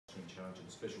charge of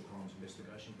the Special Crimes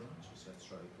Investigation Branch of South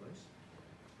Australia Police.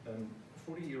 A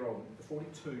 42-year-old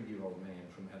man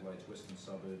from Adelaide's western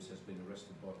suburbs has been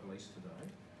arrested by police today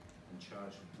and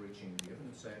charged with breaching the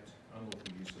Evidence Act,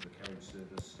 unlawful use of the carriage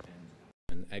service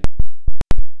and an aggravated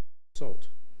assault.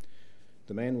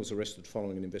 The man was arrested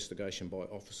following an investigation by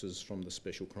officers from the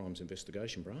Special Crimes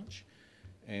Investigation Branch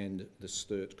and the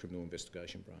Sturt Criminal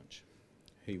Investigation Branch.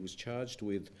 He was charged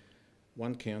with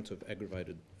 1 count of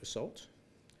aggravated assault,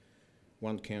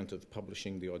 1 count of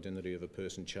publishing the identity of a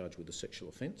person charged with a sexual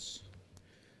offence,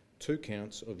 2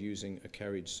 counts of using a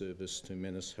carriage service to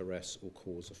menace, harass or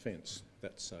cause offence.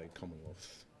 That's a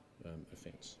Commonwealth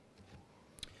offence.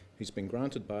 He's been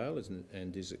granted bail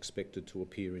and is expected to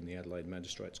appear in the Adelaide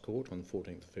Magistrate's Court on the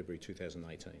 14th of February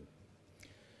 2018.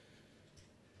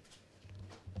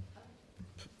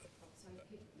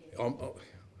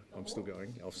 I'm still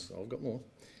going. I've got more.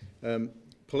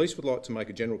 Police would like to make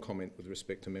a general comment with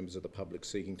respect to members of the public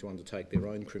seeking to undertake their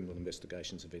own criminal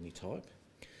investigations of any type.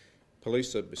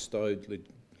 Police are bestowed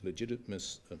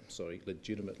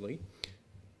legitimately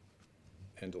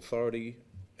and authority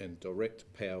and direct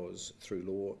powers through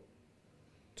law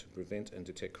to prevent and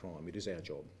detect crime. It is our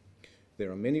job.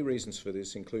 There are many reasons for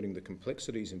this, including the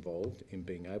complexities involved in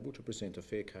being able to present a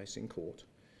fair case in court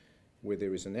where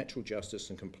there is a natural justice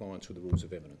and compliance with the rules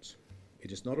of evidence.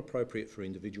 It is not appropriate for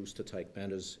individuals to take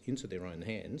matters into their own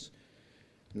hands,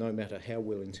 no matter how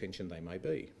well-intentioned they may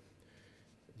be.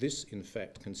 This, in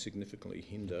fact, can significantly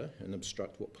hinder and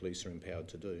obstruct what police are empowered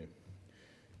to do.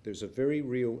 There's a very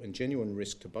real and genuine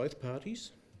risk to both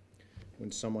parties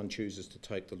when someone chooses to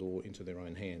take the law into their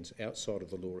own hands outside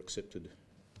of the law-accepted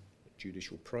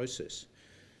judicial process.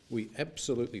 We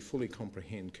absolutely fully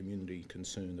comprehend community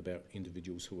concern about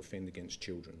individuals who offend against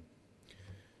children,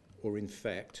 or in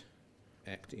fact,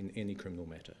 act in any criminal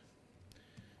matter.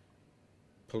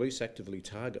 Police actively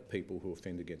target people who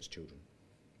offend against children.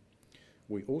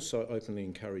 We also openly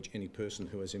encourage any person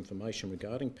who has information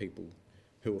regarding people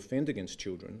who offend against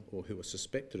children or who are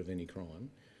suspected of any crime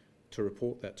to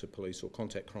report that to police or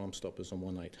contact Crime Stoppers on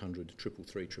 1800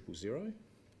 333 000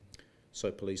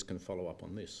 so police can follow up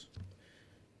on this.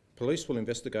 Police will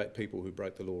investigate people who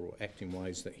break the law or act in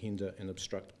ways that hinder and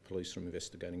obstruct police from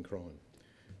investigating crime.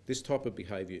 This type of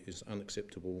behaviour is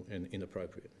unacceptable and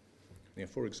inappropriate. Now,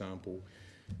 for example,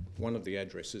 one of the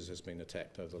addresses has been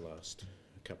attacked over the last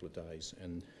couple of days,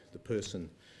 and the person,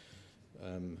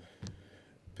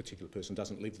 particular person,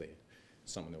 doesn't live there.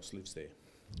 Someone else lives there.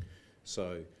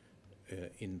 So,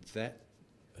 in that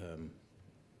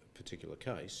particular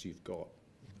case, you've got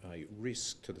a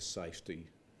risk to the safety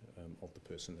of the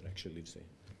person that actually lives there.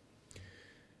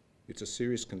 It's a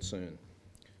serious concern.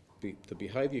 The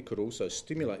behaviour could also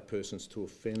stimulate persons to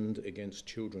offend against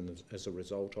children as a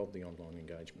result of the online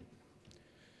engagement.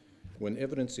 When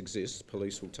evidence exists,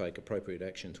 police will take appropriate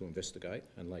action to investigate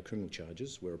and lay criminal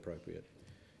charges where appropriate.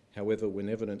 However, when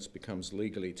evidence becomes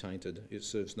legally tainted, it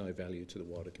serves no value to the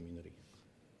wider community.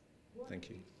 Thank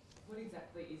you. What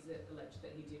exactly is it alleged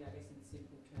that he did, I guess, in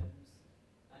simple terms,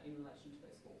 in relation to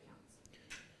those 4 counts?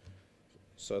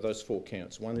 So those 4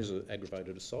 counts. One is an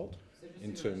aggravated assault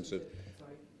in terms of...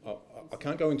 Sorry. I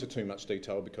can't go into too much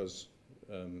detail because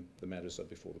the matters are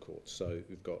before the court. So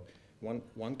we've got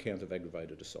one count of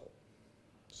aggravated assault.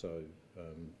 So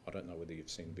I don't know whether you've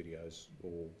seen videos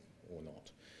or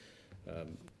not.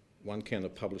 1 count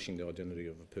of publishing the identity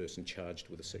of a person charged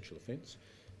with a sexual offence,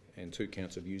 and 2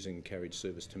 counts of using carriage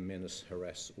service to menace,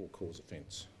 harass or cause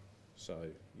offence. So,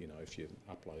 you know, if you're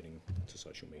uploading to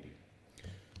social media.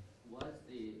 Why is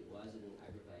it an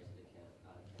aggravated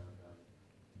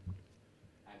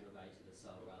aggravated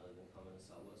assault rather than common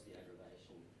assault? What's the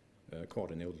aggravation?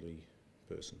 Quite an elderly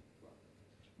person.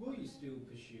 Will you still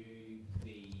pursue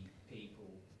the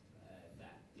people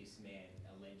that this man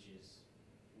alleges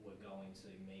were going to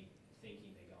meet,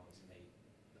 thinking they're going to meet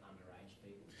underage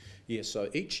people? Yeah, so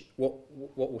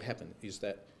what will happen is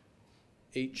that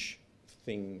each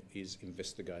thing is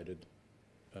investigated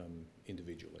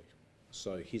individually.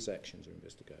 So his actions are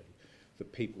investigated. The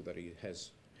people that he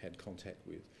has had contact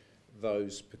with,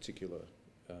 those particular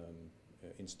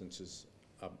instances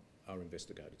are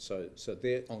investigated. So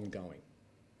they're ongoing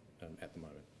at the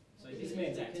moment. So this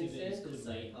man's activities could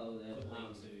lead to...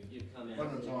 You've come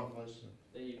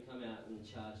out and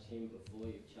charged him before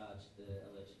you've charged the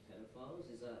alleged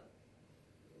pedophiles. Is that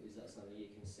something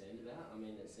you're concerned about? I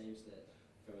mean, it seems that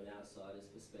from an outsider's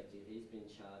perspective, he's been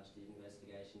charged, the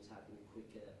investigations happen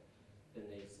quicker than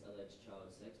these alleged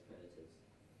child sex predators.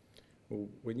 Well,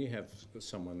 when you have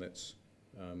someone that's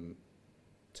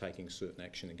taking certain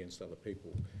action against other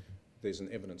people, there's an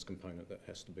evidence component that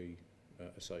has to be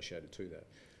associated to that.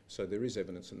 So there is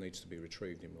evidence that needs to be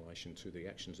retrieved in relation to the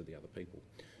actions of the other people.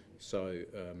 So,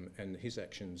 and his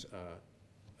actions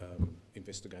are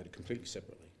investigated completely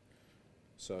separately.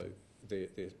 So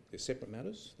they're separate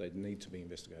matters. They need to be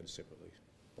investigated separately.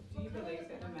 Do you believe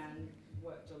that the man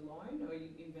worked alone, or are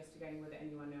you investigating whether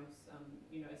anyone else,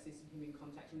 assisted him in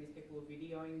contacting these people or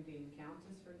videoing the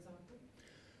encounters, for example?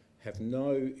 Have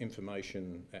no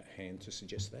information at hand to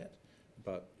suggest that,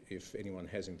 but if anyone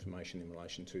has information in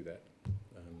relation to that,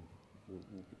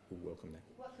 we'll welcome that.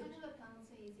 What kind of a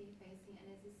penalty is he facing,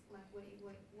 and is this like what he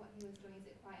was doing? Is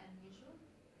it quite unusual?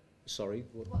 Sorry,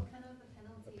 what kind of a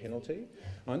penalty? A penalty? Yeah.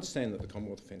 I understand that the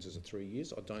Commonwealth offences are 3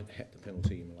 years. I don't have the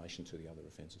penalty in relation to the other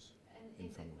offences. And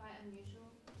is it quite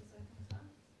unusual, the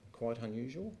circumstance? Quite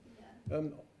unusual? Yeah.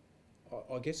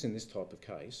 I guess in this type of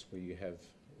case, where you have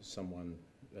someone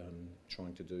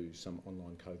trying to do some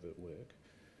online covert work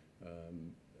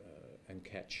and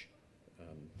catch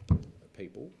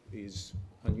people is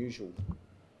unusual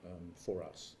for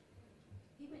us.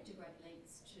 He went to great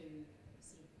lengths to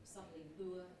sort of subtly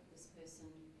lure this person,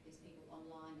 these people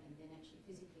online, and then actually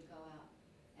physically go out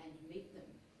and meet them.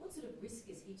 What sort of risk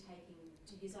is he taking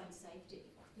to his own safety?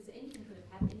 Because anything could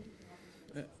have happened. Anything could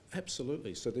happen to him.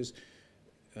 Absolutely. So there's,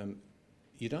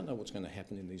 you don't know what's going to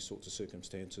happen in these sorts of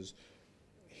circumstances.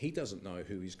 He doesn't know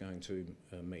who he's going to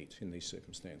meet in these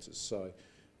circumstances. So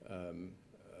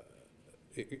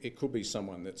it could be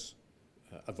someone that's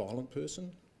a violent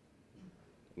person,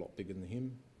 a lot bigger than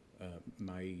him,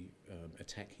 may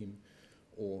attack him,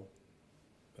 or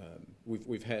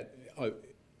we've had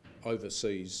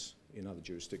overseas in other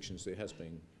jurisdictions there has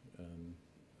been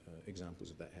examples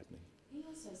of that happening. He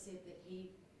also said that he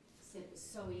said it was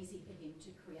so easy for him to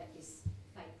create this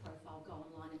fake profile, go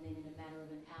online, and then in a matter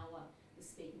of an hour was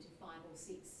speaking to 5 or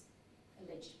 6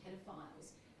 alleged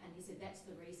pedophiles, and he said that's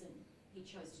the reason he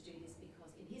chose to do this,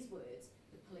 because in his words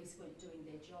the police weren't doing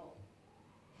their job.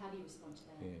 How do you respond to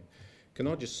that? Yeah. Can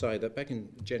I just say that back in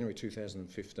January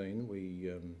 2015 we,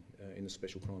 in the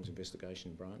Special Crimes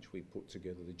Investigation Branch, we put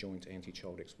together the Joint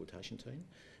Anti-Child Exploitation Team,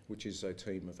 which is a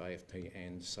team of AFP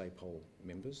and SAPOL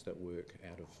members that work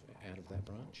out of that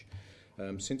branch.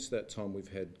 Since that time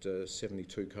we've had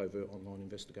 72 covert online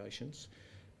investigations,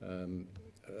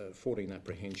 14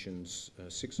 apprehensions,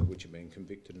 6 of which have been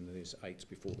convicted, and there's 8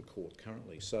 before the court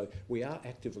currently. So we are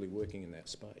actively working in that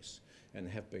space and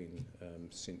have been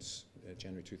since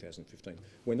January 2015.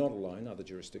 We're not alone, other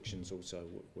jurisdictions also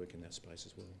work in that space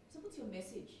as well. So what's your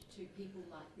message to people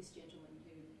like this gentleman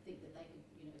who think that they could,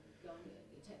 go and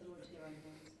take the law into their own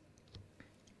hands?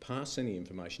 Pass any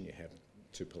information you have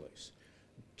to police.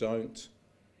 Don't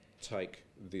take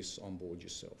this on board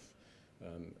yourself.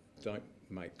 Don't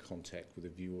make contact with a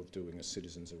view of doing a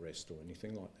citizen's arrest or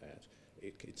anything like that.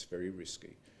 It's very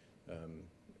risky.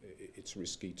 It's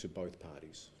risky to both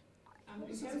parties. What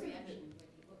was his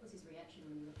reaction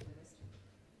when you looked at the rest?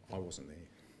 I wasn't there.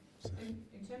 So.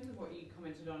 In terms of what you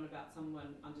commented on about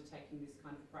someone undertaking this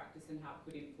kind of practice and how it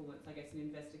could influence, I guess, an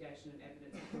investigation and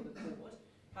evidence before the court,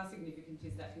 how significant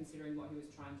is that, considering what he was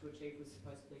trying to achieve was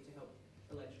supposedly to help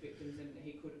alleged victims, and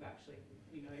he could have actually,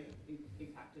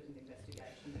 impacted an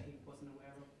investigation that he wasn't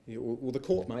aware of? Yeah, well, the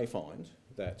court may find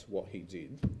that what he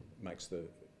did makes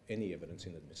any evidence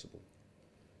inadmissible,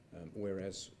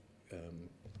 whereas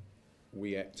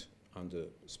we act under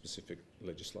specific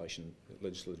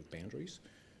legislative boundaries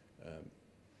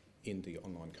in the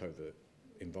online covert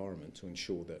environment to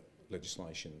ensure that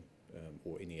legislation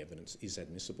or any evidence is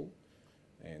admissible,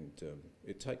 and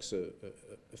it takes a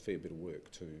fair bit of work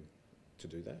to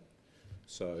do that.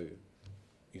 So,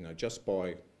 just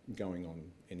by going on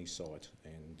any site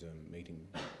and meeting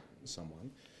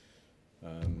someone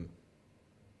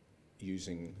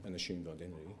using an assumed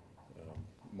identity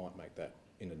might make that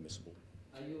inadmissible.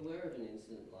 Are you aware of an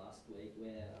incident last week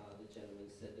where the gentleman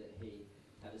said that he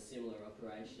had a similar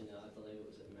operation, I believe it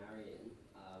was at Marion,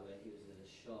 where he was at a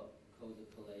shop, called the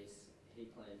police, he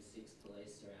claimed 6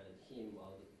 police surrounded him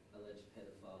while the alleged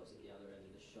paedophile was at the other end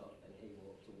of the shop, and he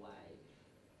walked away.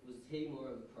 Was he more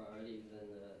of a priority than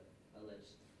the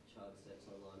alleged child sex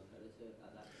online predator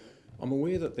at that point? I'm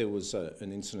aware that there was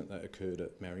an incident that occurred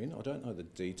at Marion. I don't know the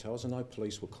details. I know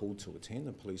police were called to attend,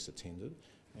 and police attended,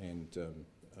 and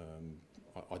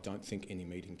I don't think any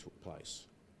meeting took place.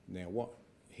 Now, what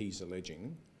he's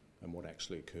alleging and what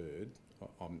actually occurred,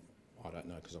 I don't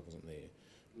know because I wasn't there,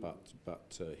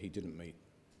 but he didn't meet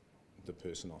the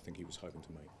person I think he was hoping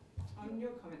to meet. On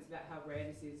your comments about how rare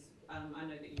this is, I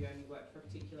know that you only work for a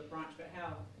particular branch, but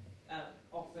how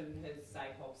often has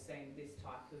SAPOL seen this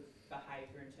type of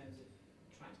behaviour in terms of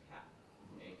trying to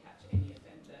catch any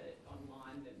offender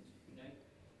online and,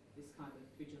 this kind of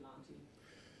vigilante?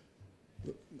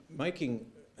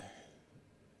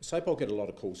 SAPOL get a lot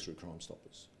of calls through Crime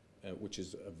Stoppers, which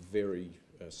is a very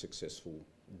successful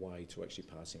way to actually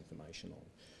pass information on.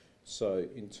 So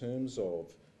in terms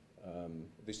of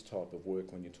this type of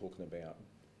work, when you're talking about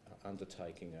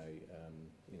undertaking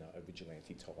a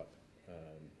vigilante type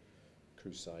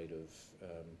crusade of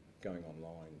going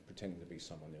online, pretending to be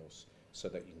someone else, so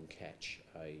that you can catch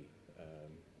a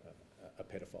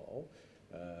pedophile,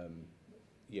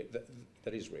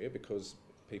 that is rare because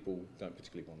people don't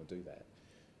particularly want to do that.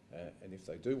 And if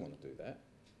they do want to do that,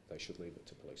 they should leave it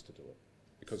to police to do it,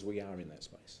 because we are in that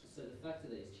space. So the fact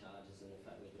of these charges and the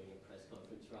fact we're doing a press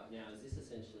conference right now, is this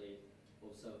essentially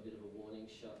also a bit of a warning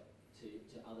shot to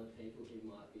other people who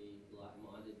might be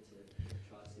like-minded to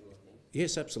try similar things?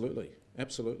 Yes, absolutely,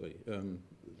 absolutely.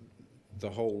 The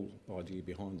whole idea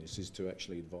behind this is to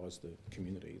actually advise the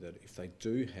community that if they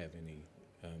do have any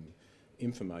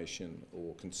information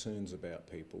or concerns about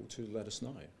people, to let us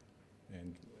know,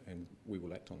 and we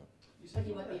will act on it. You said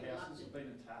one of the houses have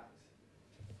been attacked.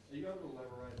 Are you able to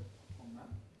elaborate on that?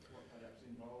 What that actually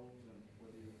involves and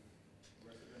whether you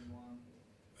arrested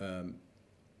anyone?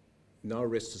 No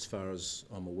arrests as far as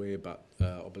I'm aware, but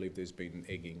I believe there's been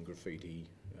egging, graffiti,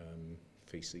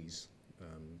 feces,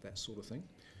 that sort of thing.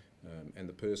 And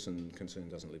the person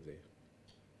concerned doesn't live there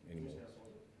anymore. Whose house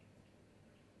was it?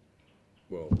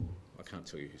 Well, I can't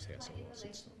tell you whose house Like it in was.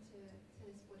 relation to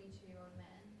this 42-year-old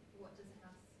man, what does the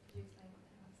house, could you explain what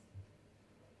the house,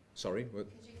 Sorry? What?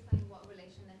 could you explain what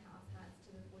relation the house has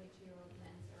to the 42-year-old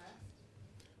man's arrest?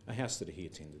 A house that he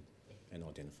attended and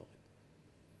identified.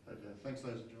 Okay, thanks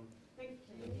ladies and gentlemen. Thank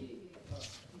you. Thank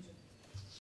you.